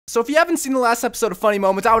So if you haven't seen the last episode of Funny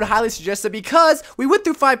Moments, I would highly suggest it because we went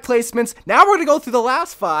through 5 placements. Now we're gonna go through the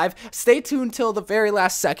last 5. Stay tuned till the very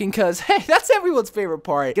last second because, hey, that's everyone's favorite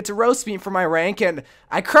part. Get to roast me for my rank and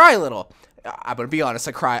I cry a little. I'm gonna be honest,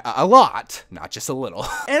 I cry a lot, not just a little.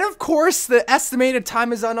 And of course, the estimated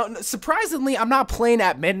time is unknown. Surprisingly, I'm not playing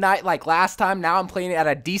at midnight like last time. Now I'm playing at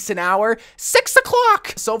a decent hour, 6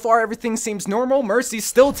 o'clock. So far, everything seems normal. Mercy's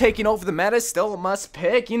still taking over the meta, still a must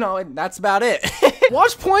pick, you know, and that's about it.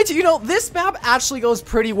 Watch point, you know, this map actually goes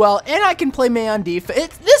pretty well, and I can play May on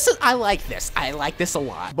defense. I like this. I like this a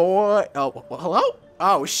lot. Boy, oh, hello?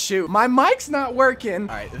 Oh, shoot. My mic's not working.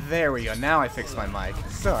 All right, there we go. Now I fixed my mic.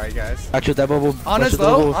 Sorry, guys. Watch that bubble. Honest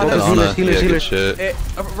low. Healers.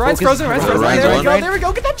 Ryan's frozen. Ryan's frozen. There we go. There we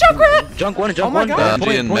go. Get that Junkrat. Junk one. Oh my God.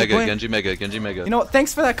 Genji and Mega. Genji Mega. You know what?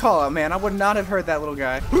 Thanks for that call out, man. I would not have heard that little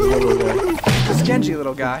guy. This Genji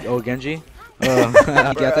little guy. Oh, Genji?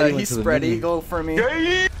 He spread eagle for me. All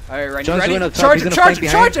right, Ryan, you ready? Charge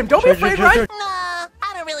him. Don't be afraid, Ryan.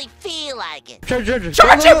 Really feel like it. Charge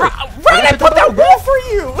him, Ryan! I put that wall for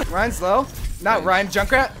you! Ryan's low. Not Ryan,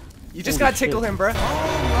 Junkrat. You just gotta tickle him, bruh.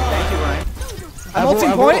 Thank you, Ryan. I'm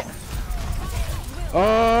ulting point.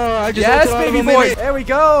 Oh, I just yes, baby boy. There we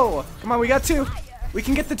go. Come on, we got 2. We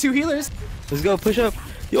can get the 2 healers. Let's go, push up.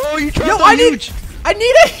 Yo, you tried. Yo, I need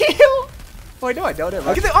a heal. Oh, no, I don't.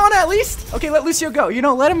 Get the on at least. Okay, let Lucio go. You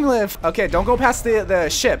know, let him live. Okay, don't go past the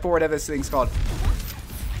ship or whatever this thing's called.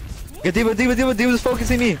 Get Diva's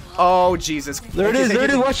focusing me. Oh, Jesus. There it is.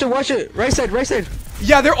 Watch it. Right side.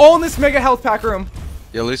 Yeah, they're all in this mega health pack room.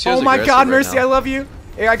 Yeah, Lucio's oh my God, Mercy, now. I love you.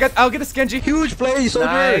 Hey, I'll get a Genji. Huge play, so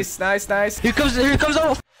nice. Here comes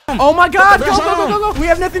all. Oh my God, go. We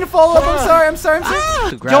have nothing to follow up. I'm sorry.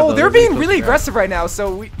 Yo, they're being really aggressive right now,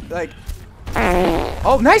 so we, like.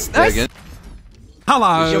 Oh, nice.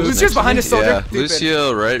 Hello. Lucio's behind us, soldier. Yeah,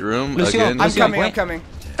 Lucio, right room. Again. I'm coming.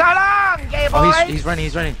 So long, gay boy! Oh, he's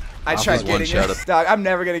running. I tried getting it. Dog, I'm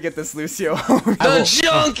never gonna get this Lucio. The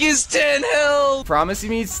junk is 10 health! Promise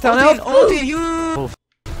you means 10 health?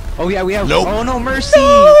 Oh yeah, we have. Nope. Oh no, Mercy!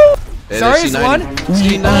 No. Hey, Zarya's C9. one.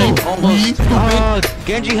 C9, almost.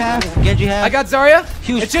 Genji half. I got Zarya.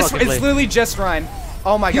 Huge It's literally just Ryan.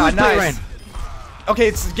 Oh my God, nice. Ryan. Okay,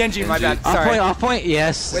 it's Genji, my bad. Sorry. Off point,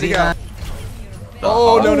 yes. Way to go.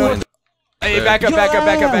 Oh, no. Hey, back up.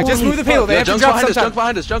 Just move the payload. They have to drop sometime. Junk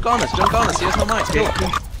behind us. Junk on us. He has no mic.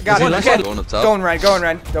 Got it. Okay. Going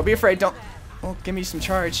Ryan. Don't be afraid. Don't. Oh, give me some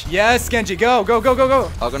charge. Yes, Genji. Go.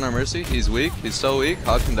 Hog on our Mercy. He's weak. He's so weak.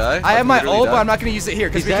 Hog can die. I have my ult, but I'm not going to use it here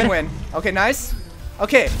because we can win. Okay, nice.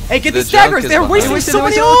 Okay. Hey, get these daggers. They're wasting so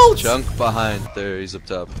many ults. Junk behind. There, he's up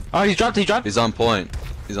top. Oh, he's dropped. He's on point.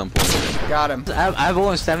 Got him. I have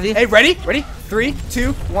ult in 70. Hey, ready? 3,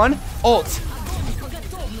 2, 1. Ult.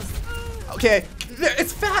 Okay.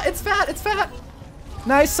 It's fat.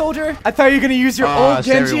 Nice, soldier. I thought you were gonna use your old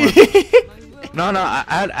Genji. No, I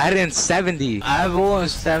had it in 70. I have ult in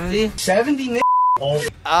 70. 70.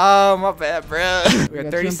 Oh, my bad, bro. We have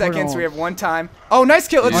 30 seconds. We have 1 time. Oh, nice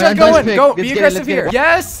kill. Let's try going. Go. Be aggressive here.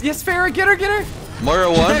 Yes, Farrah. Get her. Moira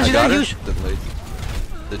 1. I got her.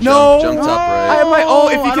 The jump jumped up right. I have my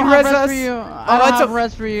ult. If you can res us. I don't have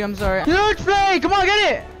res for you. I'm sorry. Huge play. Come on,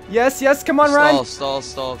 get it. Yes. Come on, Ryan. Stall.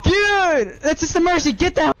 Dude, that's just a Mercy.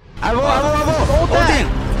 Get that. I will.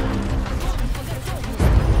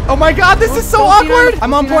 Oh my God, this is so awkward.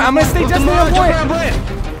 I'm on point. I'm gonna stay just on point.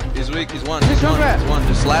 He's weak. He's one. Just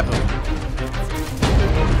slap him.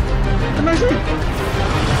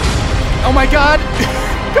 Oh my God.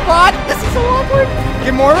 Come on. This is so awkward.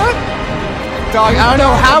 Gamora? Dog, I don't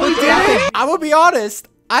know how we did it. I will be honest.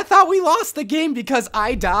 I thought we lost the game because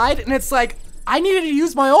I died, and it's like, I needed to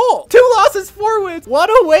use my ult. 2 losses, 4 wins. What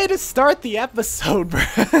a way to start the episode, bro.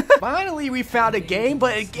 Finally, we found a game,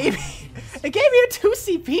 but it gave me a 2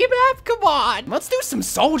 CP map? Come on. Let's do some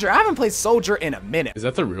Soldier. I haven't played Soldier in a minute. Is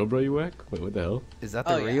that the real bro you whack? Wait, what the hell? Is that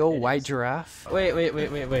the real white giraffe? Wait.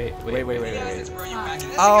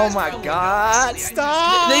 Oh my God,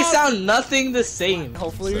 stop. They sound nothing the same.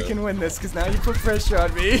 Hopefully we can win this, because now you put pressure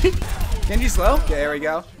on me. Genji's low? Okay, there we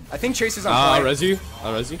go. I think Tracer's on point. I'll res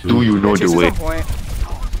you. Do you know the way? On point.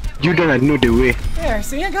 You don't know the way. There,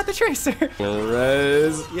 see, I got the Tracer.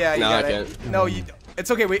 Res. Yeah, you got I it. can't. No,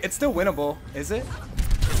 it's okay. Wait, it's still winnable, is it?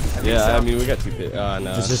 I mean, we got 2 pits.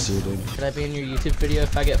 No. It's just you, dude. Could I be in your YouTube video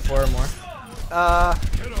if I get 4 or more?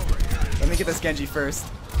 Let me get this Genji first.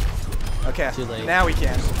 Okay, Too late. now we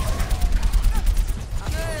can.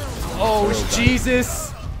 Oh,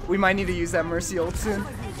 Jesus. We might need to use that Mercy ult soon.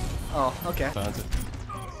 Oh, okay.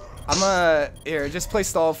 Here, just play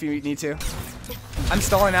stall if you need to. I'm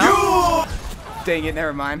stalling out. Dang it,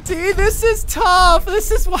 never mind. See, this is tough.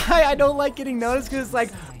 This is why I don't like getting noticed, because it's like,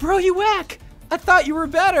 bro, you whack. I thought you were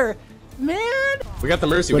better. Man. We got the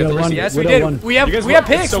Mercy. We got the Mercy. Yes, we did. We have picks. We have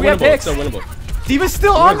picks. It's so winnable. D.Va's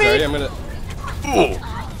still on me. Sorry, I'm gonna...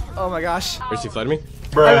 Oh my gosh. Mercy fled me.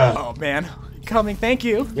 Oh man. Coming. Thank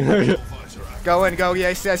you. Go in. Go.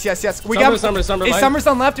 Yes. We got Summer's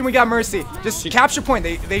on left, and we got Mercy. Just capture point.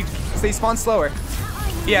 They spawn slower.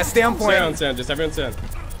 Yeah, stay on point. Stay on sand. Just everyone stand.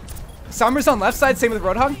 Summer's on left side. Same with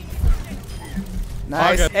Roadhog.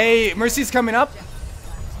 Nice. Okay. Hey, Mercy's coming up.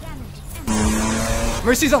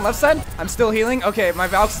 Mercy's on left side. I'm still healing. Okay, my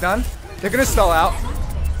Valk's done. They're gonna stall out.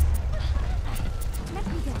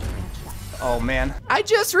 Oh man. I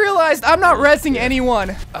just realized I'm not rezzing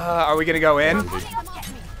anyone. Are we gonna go in?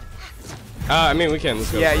 I mean, we can.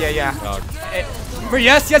 Let's go. Yeah. Yes.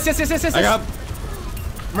 I got.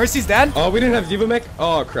 Mercy's dead. Oh, we didn't have D.Va mech.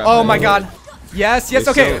 Oh crap. Oh my god. Yes.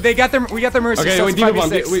 Okay, so they got their. We got their Mercy. Okay, so wait, it's D.Va bomb.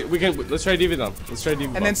 5v6. We can. Let's try D.Va bomb. Let's try D.Va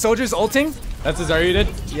bomb. And then Soldier's ulting. That's the Zarya did.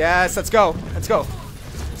 Yes. Let's go.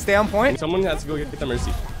 Stay on point. Someone has to go get the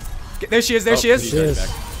Mercy. There she is. There she is. Back.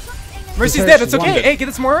 Mercy's dead. It's okay. Hey, get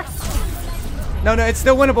this more. No, it's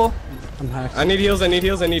still winnable. I'm hacked. I need heals. Sorry.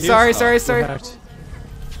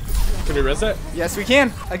 Can we res that? Yes, we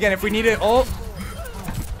can. Again, if we need it ult.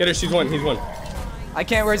 Get her. She's one. He's one. I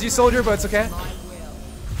can't res you, Soldier, but it's okay.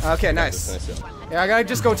 Okay, nice. Yeah, I gotta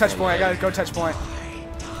just go touch point. Yeah, get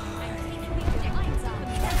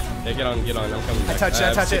on. I'm coming back. I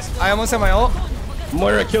touch it. I almost have my ult.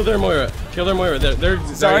 Moira, kill their Moira. They're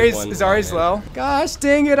Zarya's low. Gosh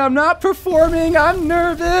dang it, I'm not performing. I'm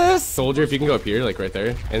nervous. Soldier, if you can go up here, like right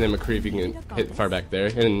there, and then McCree, if you can hit far back there,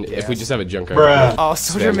 and if we just have a Junkrat. Oh,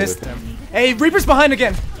 Soldier missed him. Hey, Reaper's behind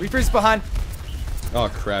again. Reaper's behind. Oh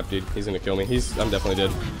crap, dude, he's gonna kill me. I'm definitely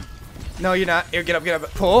dead. No, you're not. Here, get up.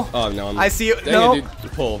 Pull. Oh no, I see you. Dang No. it,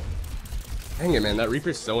 dude. Pull. Dang it, man, that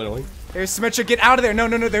Reaper's so annoying. Here's Symmetra, get out of there. No,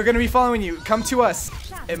 they're gonna be following you. Come to us.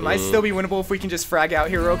 It might still be winnable if we can just frag out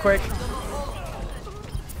here real quick.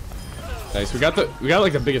 Nice, we got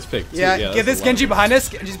like the biggest pick. Too. Yeah, get this Genji behind us.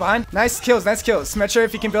 Genji's behind. Nice kills. Symmetra,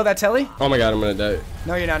 if you can build that telly. Oh my god, I'm gonna die.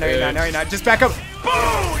 No, you're not. Just back up.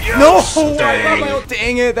 No!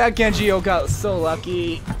 Dang it, that Genji got so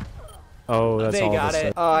lucky. Oh, that's They all got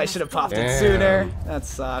it. Oh, I should have popped it Damn. sooner. That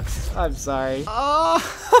sucks. I'm sorry.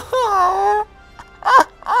 Oh.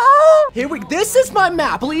 Here this is my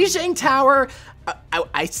map, Lijiang Tower. I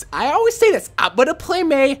always say this. I'm gonna play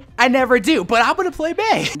Mei. I never do, but I'm gonna play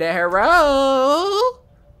Mei. Nero.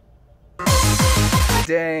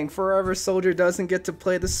 Dang, Forever Soldier doesn't get to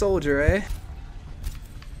play the Soldier, eh?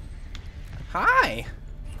 Hi.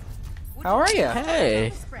 How are you?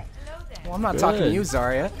 Hey. Well, I'm not talking to you,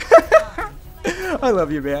 Zarya. I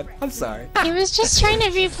love you, man. I'm sorry. He was just trying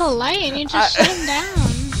to be polite and you just shut him down.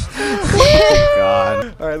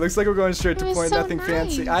 God. Alright, looks like we're going straight to point. so Nothing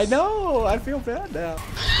fancy. nice. I know. I feel bad now.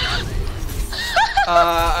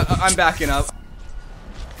 I'm backing up.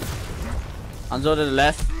 Hanzo to the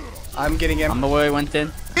left. I'm getting him. I'm the way he went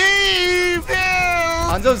in.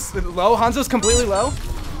 Hanzo's low. Hanzo's completely low.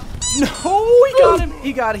 No, he got him.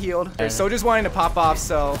 He got healed. Soldier's wanting to pop off,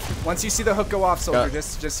 so once you see the hook go off, Soldier,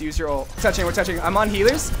 just use your ult. We're touching. I'm on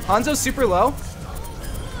healers. Hanzo's super low.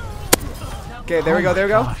 Okay, there we go.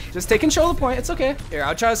 Just take control of the point. It's okay. Here,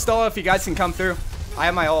 I'll try to stall if you guys can come through. I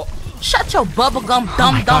have my ult. Shut your bubblegum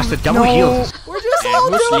dumb dumb. The double heals. We're just all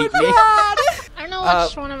doing bad. I don't know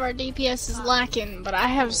which one of our DPS is lacking, but I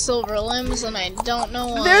have silver limbs and I don't know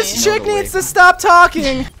why. This chick needs to stop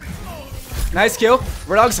talking. Nice kill.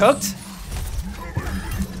 Roadhog's hooked.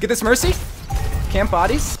 Get this Mercy. Camp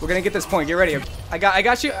bodies. We're gonna get this point. Get ready. I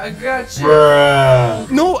got you.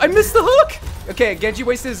 No, I missed the hook. Okay, Genji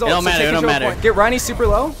wasted his ult. It don't matter. Point. Get Rani super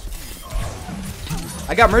low.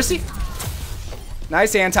 I got Mercy.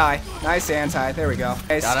 Nice anti. There we go.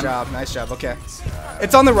 Nice job. Okay.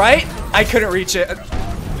 It's on the right. I couldn't reach it.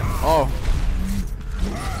 Oh.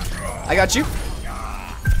 I got you.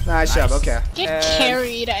 Nice job. Okay. Get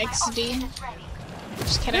carried, XD.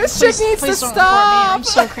 Just kidding. This chick needs to please don't stop. report me. I'm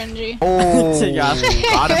so cringy. Oh.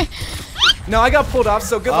 Got him. No, I got pulled off.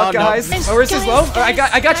 So good luck, no. guys. Oh, where's his low? I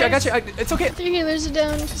got you. It's okay. Their healers are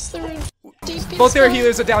down because they're DPS. Both their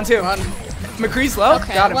healers are down too. McCree's low.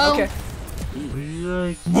 Okay, Got him. well. Okay.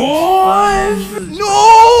 No!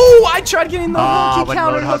 I tried getting the hook. He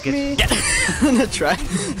counter hooked me. Try.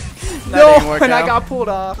 No, and I got pulled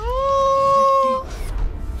off. Oh,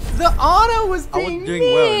 the auto was being doing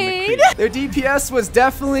well in made. Their DPS was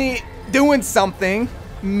definitely doing something.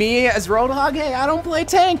 Me as Roadhog, hey, I don't play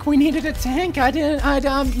tank. We needed a tank.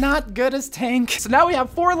 I'm not good as tank. So now we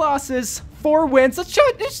have 4 losses, 4 wins.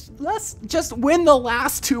 Let's just win the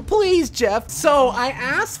last 2, please, Jeff. So I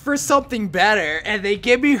asked for something better, and they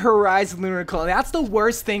give me Horizon Lunar Colony. That's the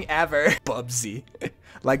worst thing ever. Bubsy.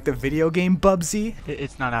 Like the video game Bubsy?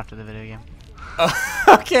 It's not after the video game.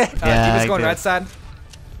 Okay. Yeah, Keep going right side.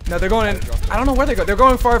 No, they're going in. I don't know where they go. They're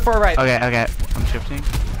going far right. Okay. I'm shifting.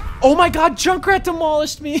 Oh my god, Junkrat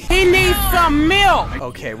demolished me. He needs some milk.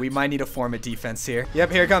 Okay, we might need to form a defense here.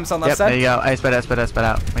 Yep, here it comes on left Yep, side. there you go. I sped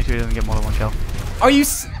out. Make sure he doesn't get more than 1 kill. Are you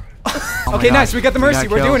Okay, gosh, nice. We got the we Mercy.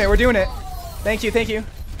 got We're doing kills. it. We're doing it. Thank you.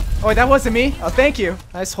 Oh, wait, that wasn't me. Oh, thank you.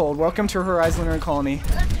 Nice hold. Welcome to Horizon Lunar Colony.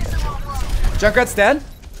 Junkrat's dead.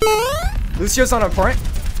 Lucio's on a point.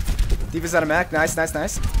 D.Va's out of mech. Nice.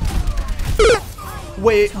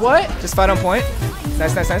 Wait, what? Just fight on point.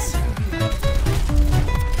 Nice.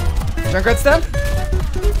 Junkrat's dead.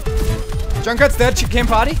 Junkrat's dead. Can't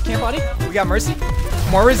potty. We got Mercy.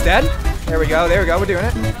 Moira's dead. There we go. We're doing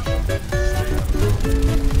it.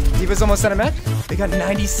 D.Va's almost out of mech. They got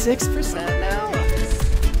 96% now.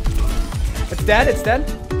 It's dead.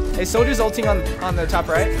 Hey, Soldier's ulting on the top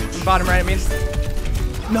right. Bottom right, I mean.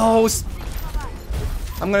 No.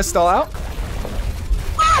 I'm gonna stall out.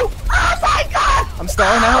 Oh my god. I'm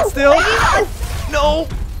stalling out still. No.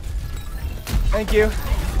 Thank you.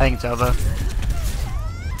 I think it's over.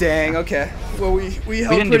 Dang, okay. Well, we held We didn't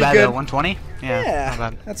pretty do bad good. though. 120? Yeah. Not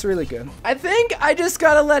bad. That's really good. I think I just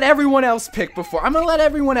gotta let everyone else pick before. I'm gonna let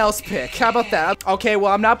everyone else pick. How about that? Okay,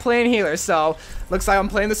 well, I'm not playing healer, so looks like I'm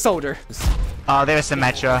playing the soldier. Oh, there's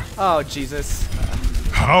Symmetra. Oh, Jesus.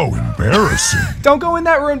 How embarrassing. Don't go in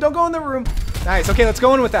that room. Don't go in the room. Nice. Okay, let's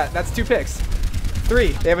go in with that. That's 2 picks. 3.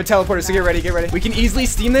 They have a teleporter, so get ready. We can easily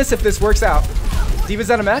steam this if this works out.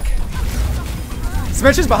 D.Va's out of mech.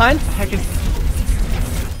 Symmetra's behind.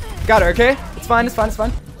 Got her, okay? It's fine.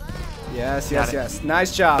 Yes.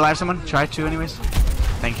 Nice job. Alive someone? Try 2 anyways.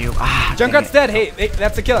 Thank you. Ah, Junkrat's dead. Hey,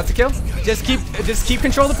 that's a kill. Just keep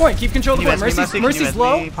control of the point. Mercy's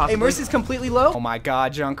low. Hey, Mercy's completely low. Oh my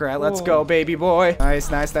god, Junkrat. Let's go, baby boy.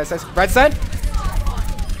 Nice. Right side.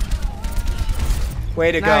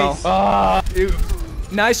 Way to go. Dude,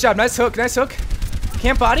 nice job. Nice hook.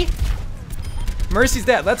 Can't body. Mercy's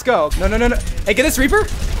dead. Let's go. No. Hey, get this Reaper.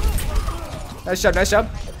 Nice job.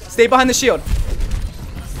 Stay behind the shield.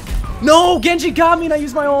 No, Genji got me and I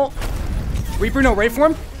used my ult. Reaper, no, wait for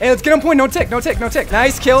him. Hey, let's get on point. No tick.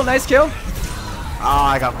 Nice kill. Oh,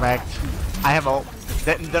 I got wrecked. I have ult.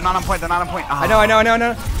 They're not on point. Oh. I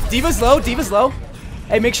know. D.Va's low.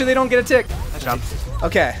 Hey, make sure they don't get a tick. Nice job.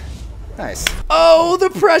 Okay. Nice. Oh, the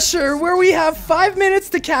pressure where we have 5 minutes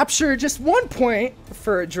to capture just 1 point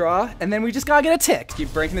for a draw, and then we just gotta get a tick.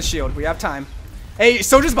 Keep breaking the shield. We have time. Hey,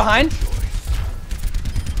 Soldier's behind.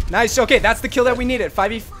 Nice. Okay, that's the kill that we needed.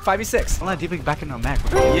 5v6. I'll let D.Va back into a mech.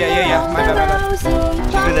 Yeah. My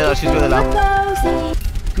bad. She's really low.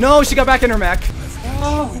 No, she got back in her mech.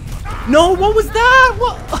 No, what was that?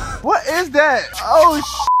 What is that? Oh,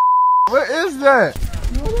 what is that?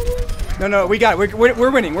 No, we got it.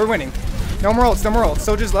 We're winning. No more ults.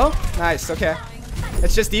 Soldier's low. Nice. Okay.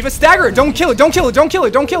 It's just D.Va. Stagger her. Don't kill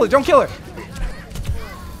her.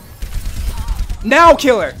 Now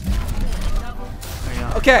kill her.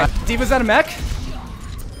 Okay. D.Va's out of mech.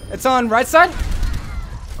 It's on right side.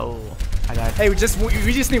 Oh, I died. Hey, we just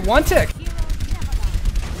need 1 tick.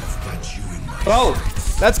 Oh,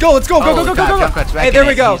 let's go. Go. Hey, there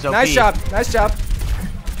we go. Nice job.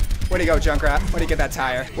 Way to go, Junkrat. Way to get that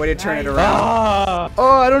tire. Way to turn it around.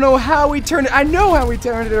 Oh, I don't know how we turned it. I know how we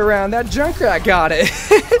turned it around. That Junkrat got it.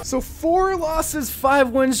 So 4 losses, 5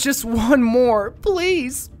 wins, just 1 more.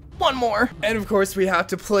 Please. 1 more. And of course, we have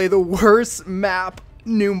to play the worst map.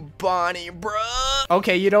 Numbani, bruh.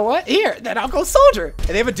 Okay, you know what? Here, then I'll go Soldier.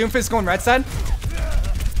 Hey, they have a Doomfist going right side.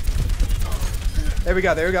 There we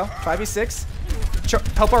go. 5v6.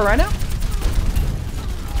 Help our right now.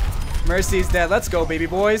 Mercy's dead. Let's go, baby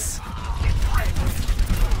boys.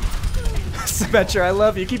 Symmetra, I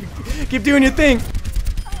love you. Keep doing your thing.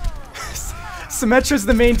 Symmetra's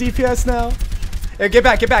the main DPS now. Hey, get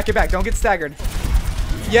back. Don't get staggered.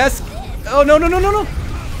 Yes. Oh, no.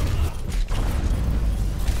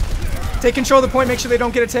 Take control of the point. Make sure they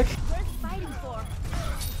don't get a tick.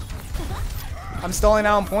 I'm stalling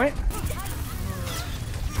out on point.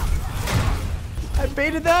 I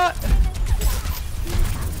baited that.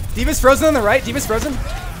 D.Va's frozen on the right.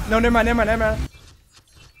 No, never mind.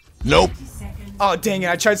 Nope. Oh, dang it.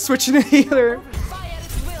 I tried switching to healer.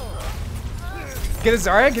 Get a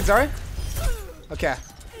Zarya. Okay.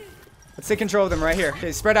 Let's take control of them right here.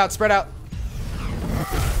 Okay, spread out.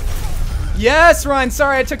 Yes, Ryan.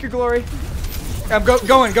 Sorry, I took your glory. I'm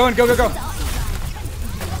going. Go.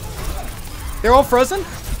 They're all frozen?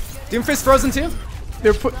 Doomfist frozen too.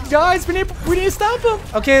 Guys, we need to stop him.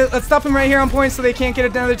 Okay, let's stop him right here on point so they can't get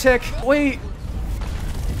another tick. Wait.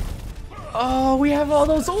 Oh, we have all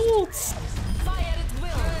those ults.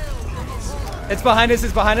 It's behind us.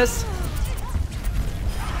 It's behind us.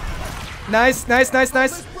 Nice, nice, nice,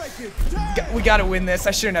 nice. We gotta win this.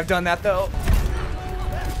 I shouldn't have done that though.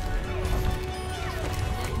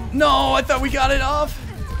 No, I thought we got it off.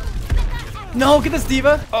 No, get this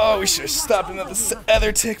diva. Oh, we should have stopped him at the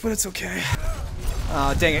other tick, but it's okay.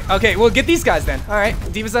 Oh, dang it. Okay, we'll get these guys then. All right,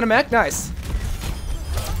 diva's on a mech. Nice.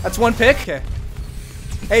 That's one pick. Okay.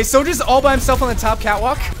 Hey, Soldier's all by himself on the top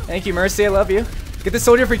catwalk. Thank you, Mercy. I love you. Get this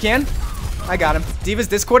Soldier if we can. I got him. Diva's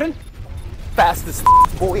discording. Fastest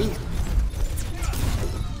boy.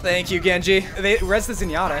 Thank you, Genji. They res the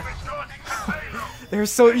Zenyatta. They're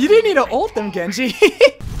so. You didn't need to ult them, Genji.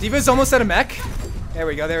 Diva's almost at a mech. There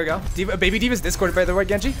we go. There we go. Diva, baby Diva's discorded by the way,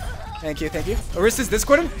 Genji. Thank you. Thank you. Orista's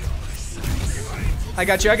discorded. I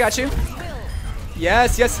got you. I got you.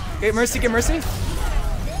 Yes. Yes. Get Mercy. Get Mercy.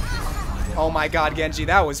 Oh my God, Genji,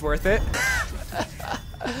 that was worth it.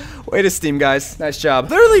 Way to steam, guys. Nice job.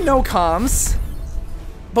 Literally no comms,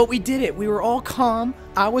 but we did it. We were all calm.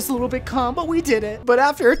 I was a little bit calm, but we did it. But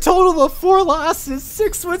after a total of 4 losses,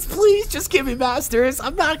 6 wins, please just give me Masters.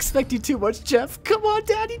 I'm not expecting too much, Jeff. Come on,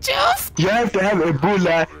 Daddy Jeff. You have to have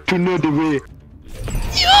Ebola to know the way.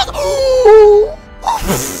 Yes. Oh.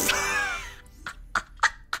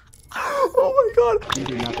 Oh my God.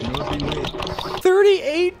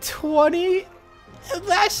 38-20.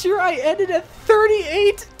 Last year I ended at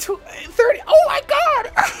 38-30. Oh my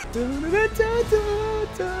God.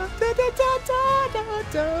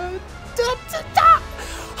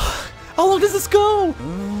 How long does this go?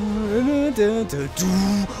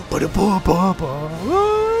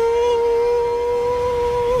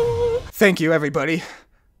 Thank you, everybody.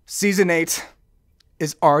 Season 8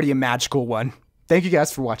 is already a magical one. Thank you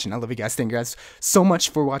guys for watching. I love you guys. Thank you guys so much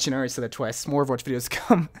for watching. I already said that twice. More Overwatch videos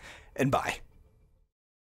come, and bye.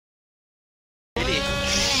 My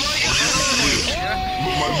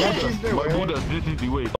brother, this is the way.